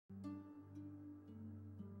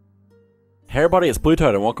Hey everybody, it's BlueToad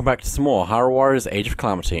and welcome back to some more Hyrule Age of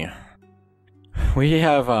Calamity. We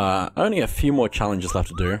have only a few more challenges left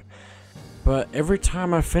to do, but every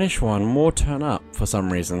time I finish one, more turn up for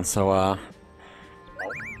some reason, so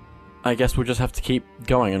I guess we'll just have to keep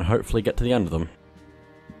going and hopefully get to the end of them.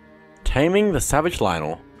 Taming the Savage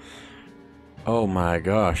Lynel. Oh my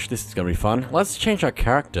gosh, this is gonna be fun. Let's change our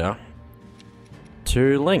character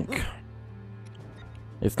to Link.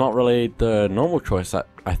 It's not really the normal choice that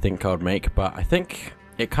I think I would make, but I think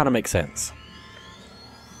it kind of makes sense.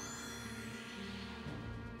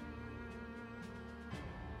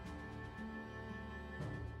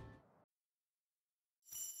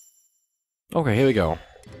 Okay, here we go.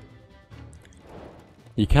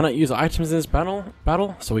 You cannot use items in this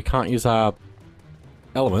battle, so we can't use our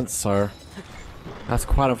elements, so that's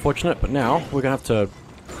quite unfortunate, but now we're gonna have to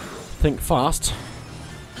think fast,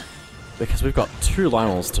 because we've got two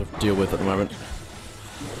Lynels to deal with at the moment.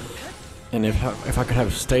 And if I could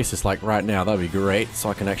have stasis like right now, that'd be great, so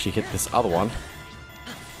I can actually hit this other one.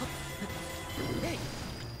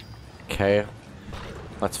 Okay,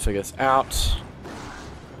 let's figure this out.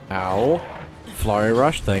 Ow. Flurry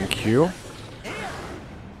Rush, thank you.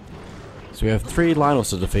 So we have three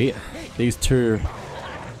Lynels to defeat. These two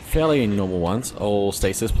fairly normal ones. Oh,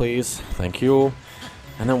 stasis please, thank you.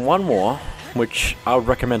 And then one more, which I would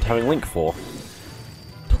recommend having Link for,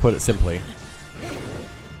 to put it simply.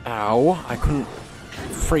 Ow, I couldn't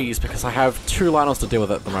freeze because I have two Lynels to deal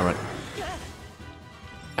with at the moment.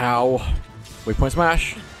 Ow. Weak point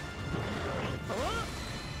smash.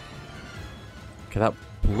 Okay, that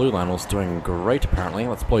blue Lynel's doing great apparently.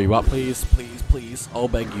 Let's blow you up please, please, please. I'll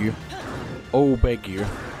beg you. Oh, beg you.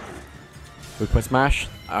 Weak point smash.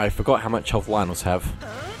 I forgot how much health Lynels have.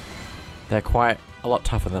 They're quite a lot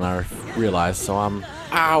tougher than I realized, so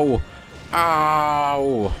ow!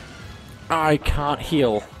 Ow! I can't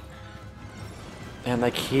heal. And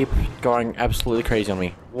they keep going absolutely crazy on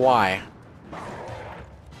me. Why?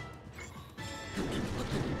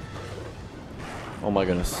 Oh my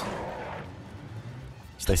goodness.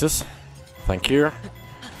 Stasis. Thank you.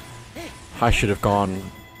 I should have gone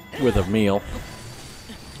with a meal.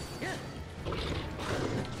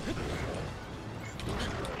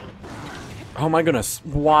 Oh my goodness,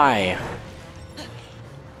 why?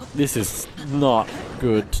 This is not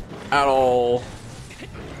good at all.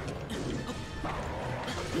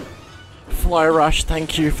 Fly Rush,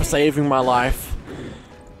 thank you for saving my life.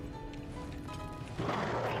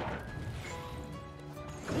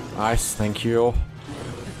 Ice, thank you.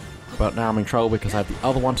 But now I'm in trouble because I have the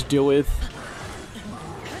other one to deal with.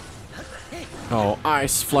 Oh,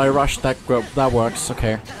 Ice, Fly Rush, that works,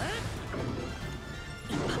 okay.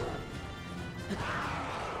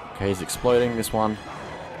 Okay, he's exploding, this one.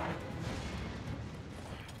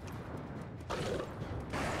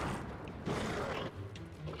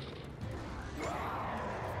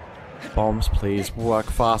 Bombs, please, work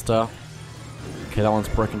faster. Okay, that one's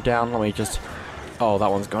broken down, let me just... Oh,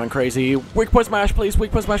 that one's going crazy. Weak point smash, please,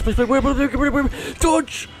 weak point smash, please,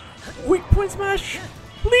 dodge! Weak point smash!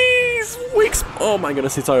 Please! Oh my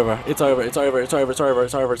goodness, it's over. It's over, it's over, it's over, it's over,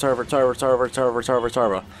 it's over, it's over, it's over, it's over, it's over, it's over, it's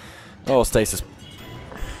over. Oh, stasis.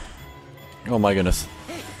 Oh my goodness.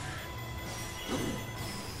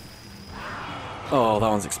 Oh, that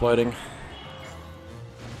one's exploding.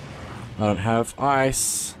 I don't have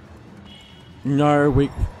ice. No,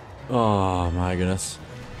 weak. Oh my goodness.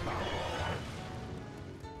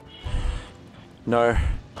 No.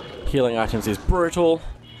 Healing items is brutal.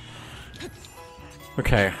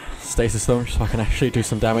 Okay, stasis them so I can actually do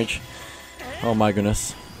some damage. Oh my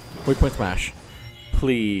goodness. Weak point smash.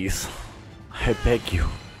 Please. I beg you.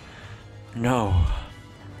 No.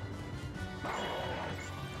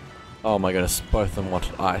 Oh my goodness, both of them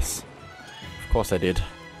wanted ice. Of course they did.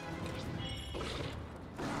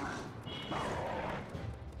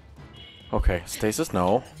 Okay, stasis,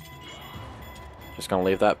 no. Just gonna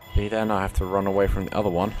leave that be there, now I have to run away from the other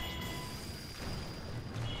one.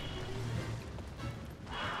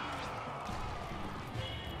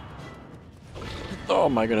 Oh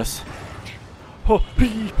my goodness. Oh,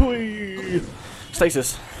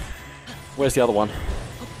 stasis. Where's the other one?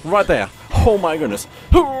 Right there. Oh my goodness.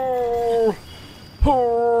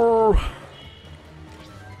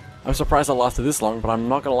 I'm surprised I lasted this long, but I'm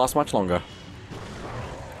not gonna last much longer.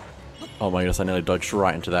 Oh my goodness, I nearly dodged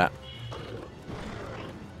right into that.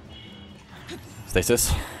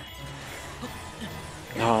 Stasis.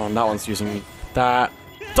 Oh, and that one's using that.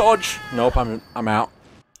 Dodge! Nope, I'm out.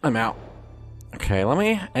 I'm out. Okay, let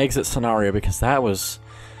me exit scenario because that was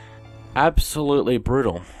absolutely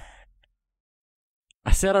brutal.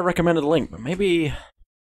 I said I recommended Link, but maybe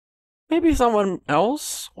maybe someone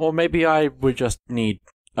else? Or maybe I would just need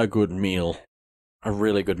a good meal. A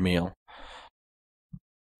really good meal.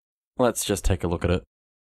 Let's just take a look at it.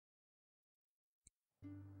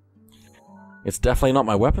 It's definitely not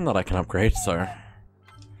my weapon that I can upgrade, so...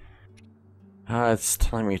 it's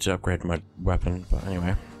telling me to upgrade my weapon, but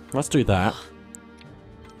anyway. Let's do that.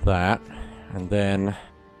 That. And then...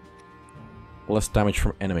 less damage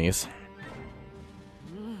from enemies.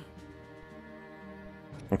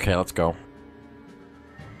 Okay, let's go.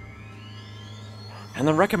 And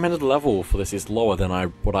the recommended level for this is lower than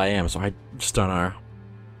what I am, so I just don't know.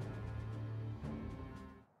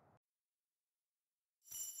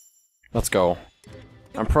 Let's go.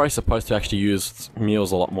 I'm probably supposed to actually use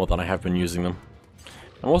meals a lot more than I have been using them.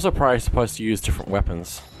 I'm also probably supposed to use different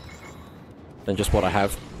weapons than just what I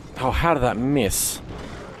have. Oh, how did that miss?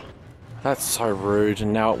 That's so rude,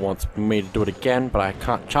 and now it wants me to do it again, but I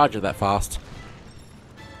can't charge it that fast.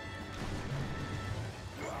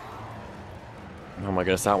 Oh my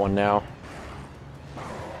goodness, that one now.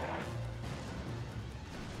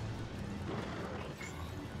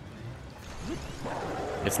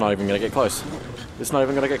 It's not even gonna get close. It's not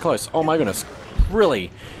even gonna get close. Oh my goodness.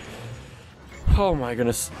 Really? Oh my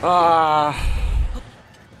goodness.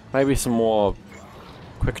 Maybe some more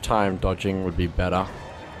quick time dodging would be better.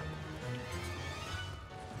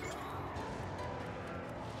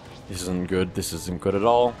 This isn't good. This isn't good at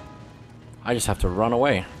all. I just have to run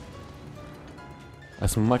away.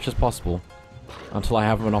 As much as possible. Until I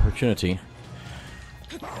have an opportunity.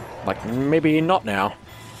 Like, maybe not now.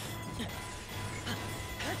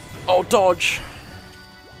 Oh, dodge!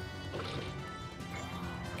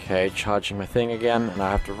 Okay, charging my thing again, and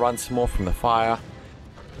I have to run some more from the fire.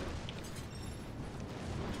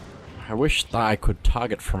 I wish that I could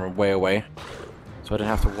target from way away, so I didn't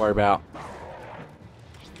have to worry about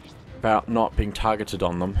not being targeted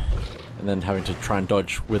on them, and then having to try and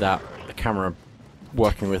dodge without the camera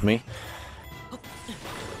working with me.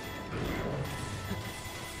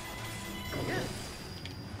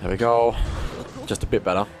 There we go. Just a bit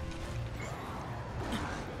better.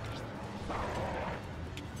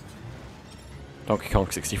 Donkey Kong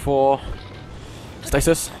 64.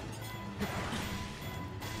 Stasis.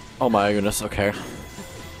 Oh my goodness, okay.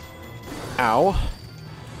 Ow.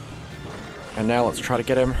 And now let's try to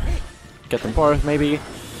get him. Get them both, maybe.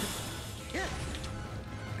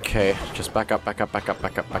 Okay, just back up, back up, back up,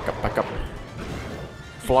 back up, back up, back up.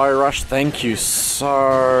 Fly Rush, thank you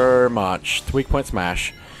so much. Weak point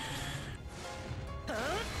smash.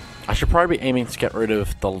 I should probably be aiming to get rid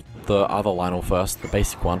of the other Lynel first, the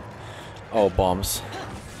basic one. Oh, bombs.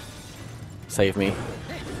 Save me.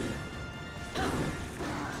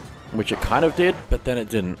 Which it kind of did, but then it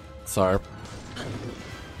didn't, so...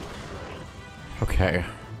 Okay.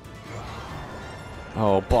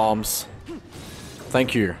 Oh, bombs.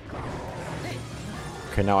 Thank you.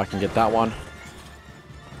 Okay, now I can get that one.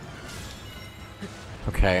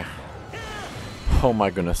 Okay. Oh my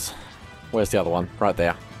goodness. Where's the other one? Right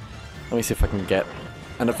there. Let me see if I can get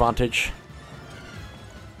an advantage.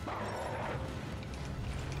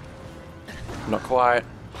 Not quite.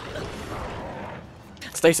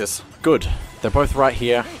 Stasis. Good. They're both right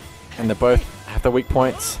here. And they both have their weak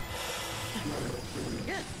points.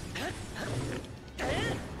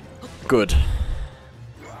 Good.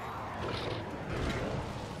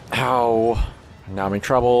 Ow. Now I'm in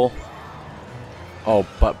trouble. Oh,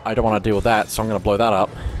 but I don't want to deal with that, so I'm going to blow that up.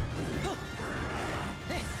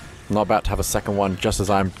 I'm not about to have a second one just as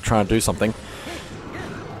I'm trying to do something.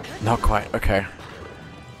 Not quite. Okay.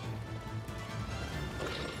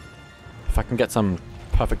 If I can get some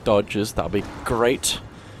perfect dodges, that'll be great.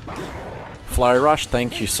 Fly Rush,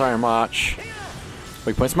 thank you so much.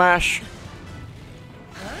 Weak point smash.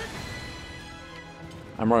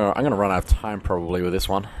 I'm gonna run out of time probably with this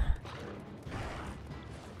one.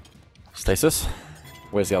 Stasis.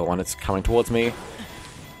 Where's the other one? It's coming towards me.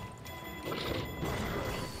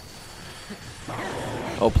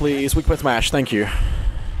 Oh please, weak point smash, thank you.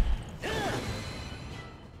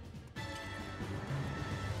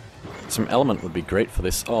 Some element would be great for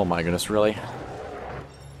this. Oh my goodness, really?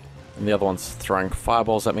 And the other one's throwing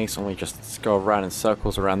fireballs at me, so let me just go around in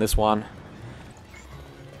circles around this one.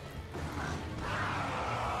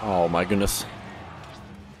 Oh my goodness.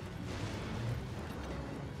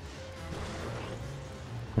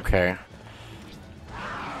 Okay.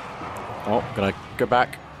 Oh, gonna go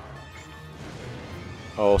back.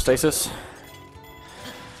 Oh, stasis.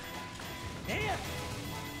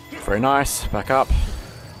 Very nice. Back up.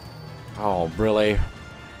 Oh, really?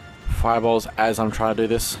 Fireballs as I'm trying to do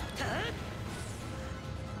this.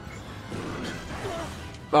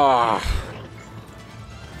 Ah.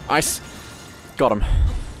 Ice. Got him.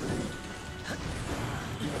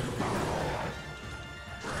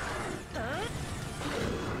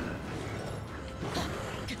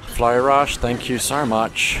 Fly Rush, thank you so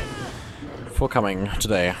much for coming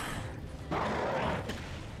today.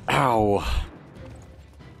 Ow.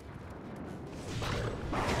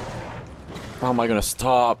 Oh my goodness,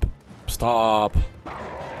 stop. Stop.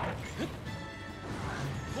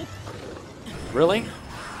 Really?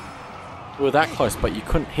 We were that close, but you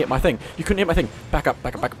couldn't hit my thing. You couldn't hit my thing. Back up,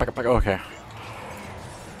 back up, back up, back up, back up. Okay.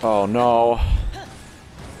 Oh no.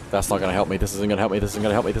 That's not gonna help me. This isn't gonna help me. This isn't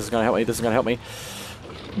gonna help me. This is gonna help me. This is gonna help me.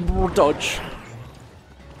 Dodge.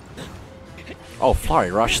 Oh,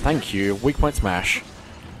 Flurry Rush, thank you. Weak point smash.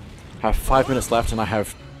 I have 5 minutes left and I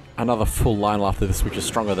have another full Lynel after this, which is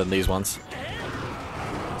stronger than these ones.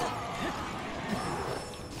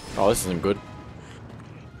 Oh, this isn't good.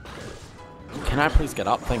 Can I please get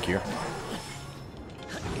up? Thank you.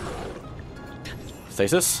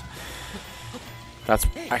 Stasis. That's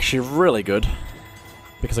actually really good.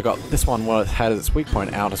 Because I got this one where it had its weak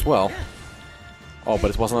point out as well. Oh,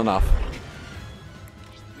 but it wasn't enough.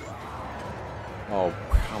 Oh,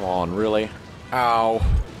 come on, really? Ow.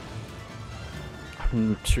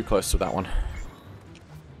 I'm too close to that one.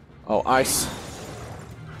 Oh, ice.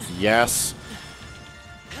 Yes.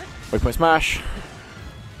 Weak point smash.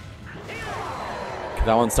 Okay,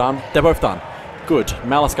 that one's done. They're both done. Good.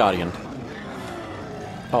 Malice Guardian.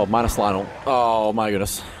 Oh, minus Lynel. Oh my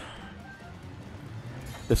goodness.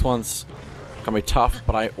 This one's gonna be tough,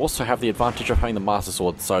 but I also have the advantage of having the Master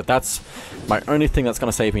Sword, so that's my only thing that's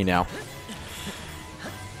gonna save me now.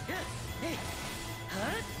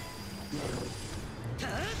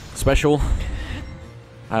 Special.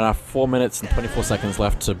 I have 4 minutes and 24 seconds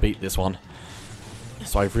left to beat this one.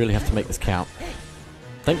 So I really have to make this count.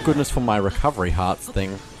 Thank goodness for my recovery hearts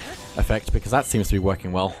thing effect, because that seems to be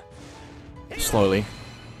working well. Slowly.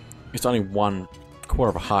 It's only 1/4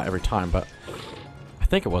 of a heart every time, but I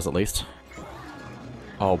think it was at least.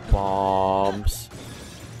 Oh, bombs.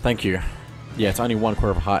 Thank you. Yeah, it's only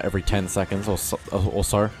 1/4 of a heart every 10 seconds or so.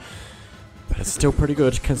 But it's still pretty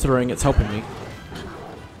good considering it's helping me.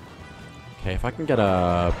 Okay, if I can get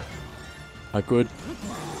a good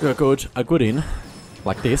in,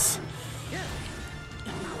 like this.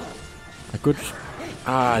 A good,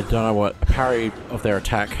 I don't know what, a parry of their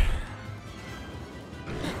attack.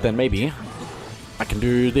 Then maybe I can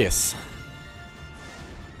do this.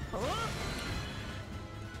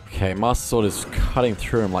 Okay, Master Sword is cutting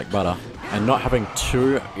through him like butter. And not having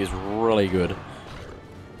two is really good.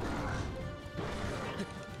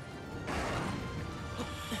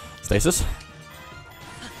 Stasis.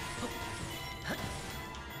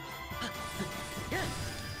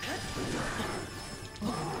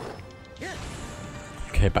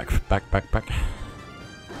 Okay, back.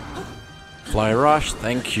 Fly Rush,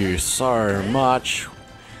 thank you so much.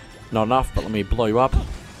 Not enough, but let me blow you up.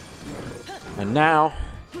 And now,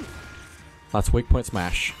 that's weak point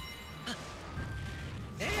smash.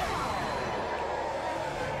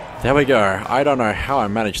 There we go. I don't know how I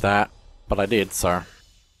managed that, but I did, so.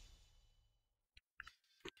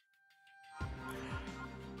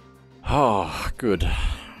 Oh, good.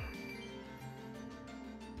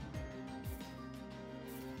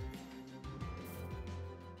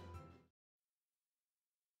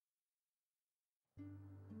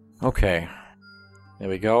 Okay. There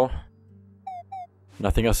we go.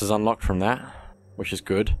 Nothing else is unlocked from that, which is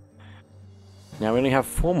good. Now we only have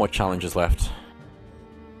 4 more challenges left.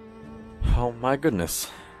 Oh my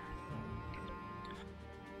goodness.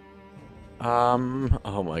 Oh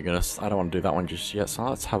my goodness, I don't want to do that one just yet, so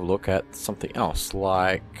let's have a look at something else,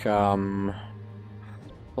 like,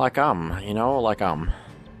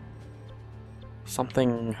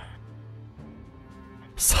 something,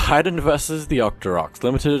 Sidon versus the Octoroks.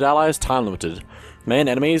 Limited allies, time limited. Main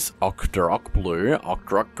enemies, Octorok Blue,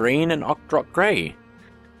 Octorok Green, and Octorok Grey.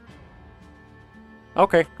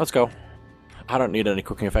 Okay, let's go. I don't need any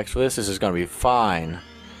cooking effects for this. This is going to be fine.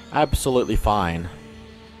 Absolutely fine.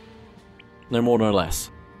 No more, no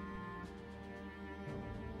less.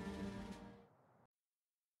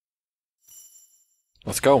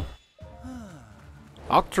 Let's go.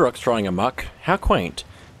 Octorok's throwing amok. How quaint.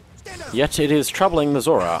 Yet it is troubling the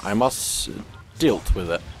Zora. I must deal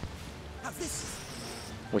with it.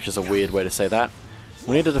 Which is a weird way to say that.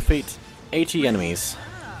 We need to defeat 80 enemies.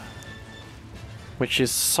 Which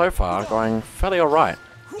is so far going fairly alright.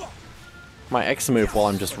 My X move while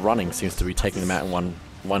I'm just running seems to be taking them out in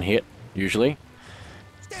one hit, usually.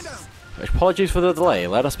 Apologies for the delay,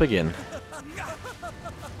 let us begin.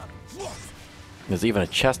 There's even a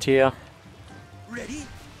chest here.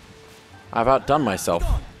 I've outdone myself.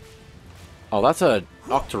 Oh, that's a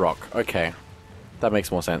Octorok. Okay. That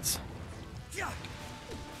makes more sense.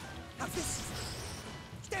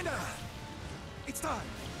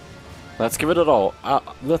 Let's give it an all.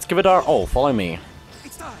 Let's give it our all. Follow me.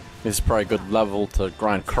 This is probably a good level to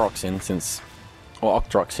grind Crocs in, since, or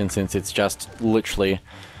Octoroks in, since it's just literally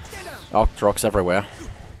Octoroks everywhere.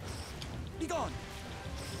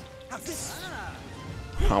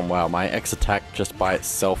 Oh wow, my X attack just by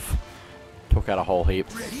itself took out a whole heap.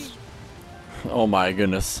 Oh my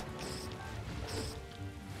goodness.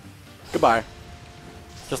 Goodbye.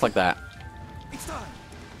 Just like that.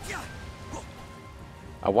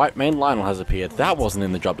 A white mane Lynel has appeared. That wasn't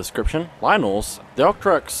in the job description. Lynels? The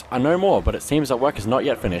Octoroks are no more, but it seems our work is not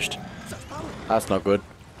yet finished. That's not good.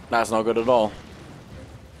 That's not good at all.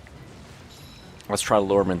 Let's try to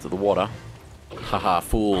lure him into the water. Haha,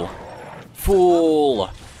 fool. Fool!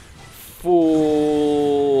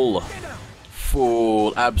 Fool!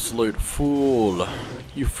 Fool! Absolute fool!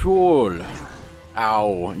 You fool!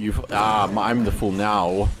 Ow! I'm the fool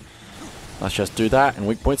now. Let's just do that and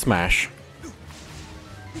weak point smash.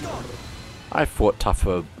 I fought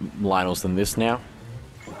tougher Lynels than this now.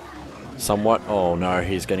 Somewhat. Oh no,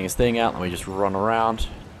 he's getting his thing out. Let me just run around.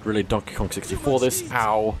 Really Donkey Kong 64 this.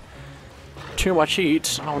 Ow. Too much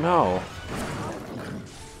heat. Oh no.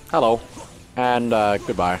 Hello. And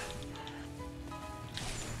goodbye.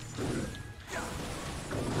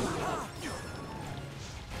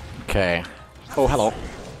 Okay. Oh, hello.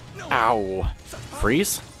 Ow.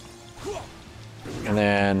 Freeze? And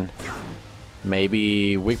then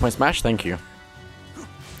maybe weak point smash? Thank you.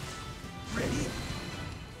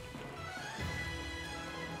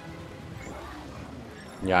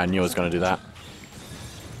 Yeah, I knew I was going to do that.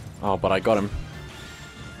 Oh, but I got him.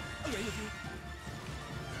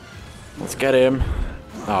 Let's get him.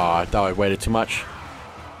 Oh, I thought I waited too much.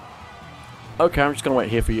 Okay, I'm just going to wait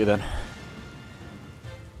here for you then.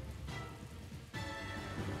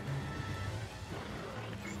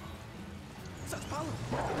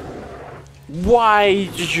 Why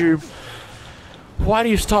do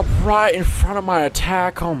you stop right in front of my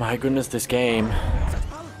attack? Oh my goodness, this game.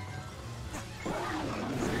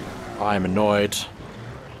 I'm annoyed.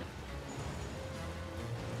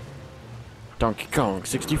 Donkey Kong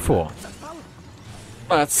 64.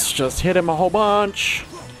 Let's just hit him a whole bunch.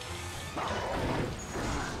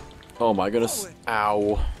 Oh my goodness.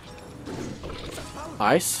 Ow.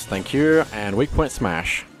 Ice, thank you. And weak point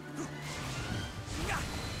smash.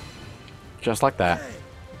 Just like that.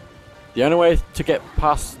 The only way to get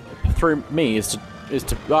past through me is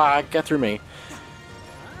to get through me.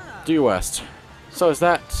 Do your worst. So is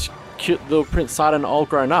that cute little Prince Sidon all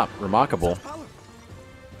grown up? Remarkable.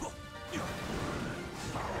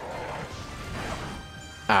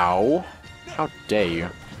 Ow. How dare you.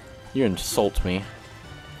 You insult me.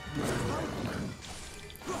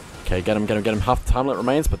 Okay, get him, get him, get him. Half the time limit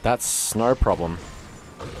remains, but that's no problem.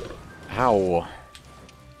 Ow.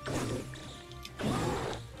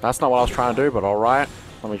 That's not what I was trying to do, but alright.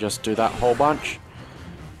 Let me just do that whole bunch.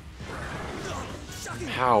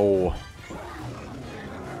 Ow.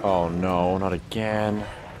 Oh no, not again.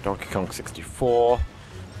 Donkey Kong 64.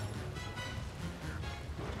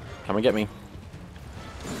 Come and get me.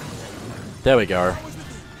 There we go.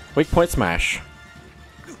 Weak point smash.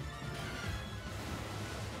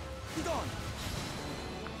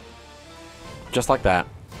 Just like that.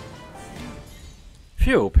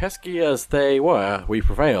 Phew, pesky as they were, we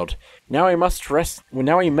prevailed. Now we must rest. Well,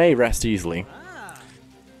 now we may rest easily.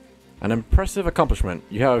 An impressive accomplishment.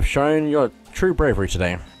 You have shown your true bravery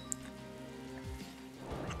today.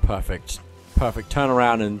 Perfect. Perfect. Turn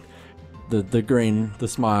around and the green, the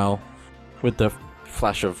smile, with the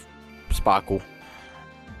flash of sparkle.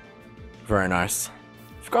 Very nice.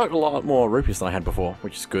 I've got a lot more rupees than I had before,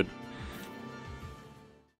 which is good.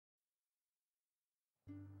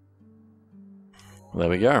 There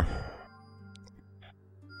we go.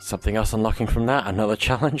 Something else unlocking from that? Another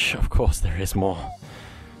challenge? Of course there is more.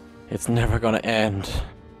 It's never gonna end.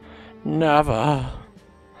 Never.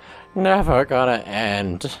 Never gonna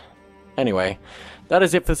end. Anyway, that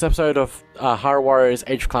is it for this episode of Hyrule Warriors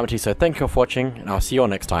Age of Calamity, so thank you for watching, and I'll see you all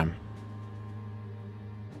next time.